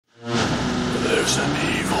There's an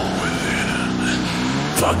evil within.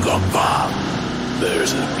 Dun Bap.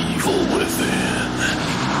 There's an evil within.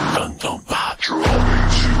 Dun Bap. Drumming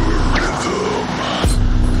to a rhythm.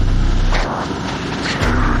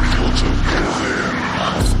 Difficult to rhythm.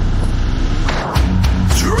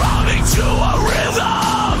 Drumming to a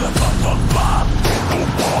rhythm. Dun Bap.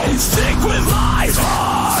 In sync with my heart.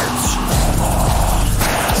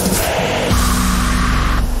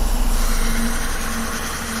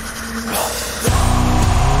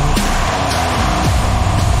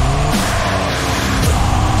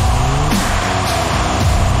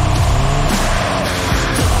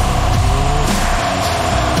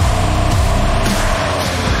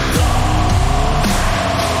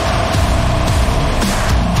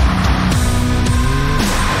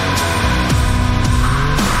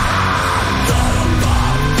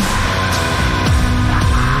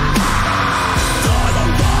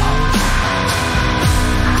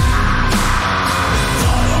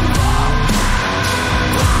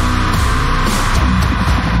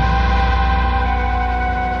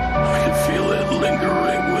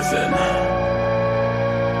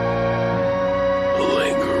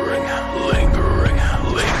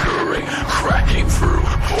 Lingering, cracking through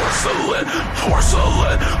porcelain,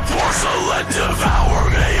 devour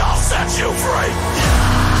me, I'll set you free.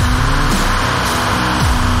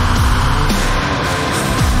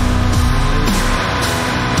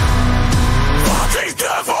 Fucking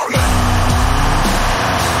devour me.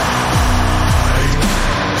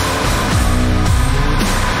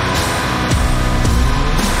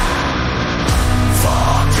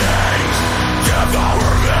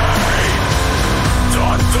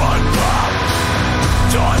 Dun Bap,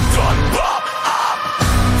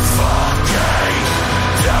 fucking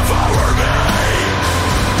devour me.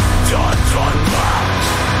 Dun Bap,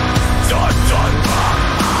 Dun Bap.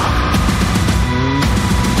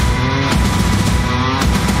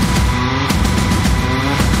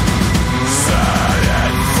 Set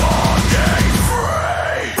it fucking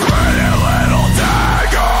free. Pretty little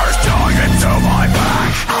daggers dug into my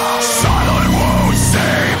back. Silent wounds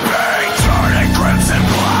seeping, turning crimson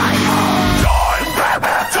black. Dun Bap,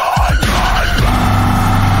 Dun Bap.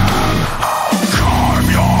 Carve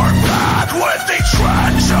your path with the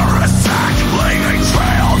treacherous tack, leaving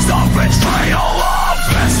trails of betrayal, of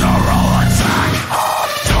visceral attack.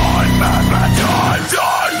 Dun Bap, Dun Bap.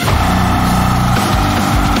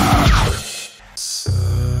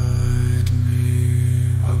 Inside me,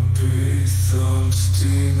 a big thump's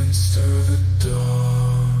demons stir the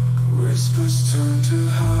dark. Whispers turn to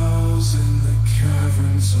howls in the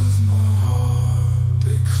caverns of my heart.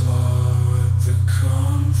 They claw at the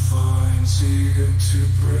confines, eager to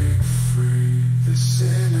break free. This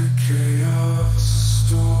inner chaos, a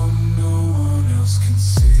storm no one else can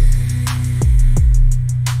see.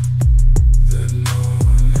 That no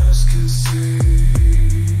one else can see.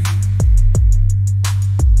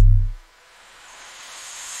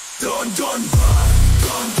 Dun Bap,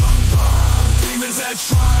 Dun Bap. Demons that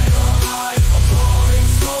try to hide are pouring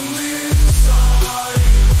from the inside.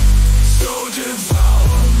 So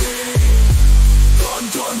devour me.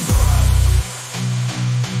 Dun Bap.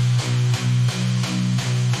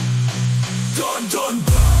 Dun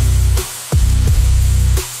Bap.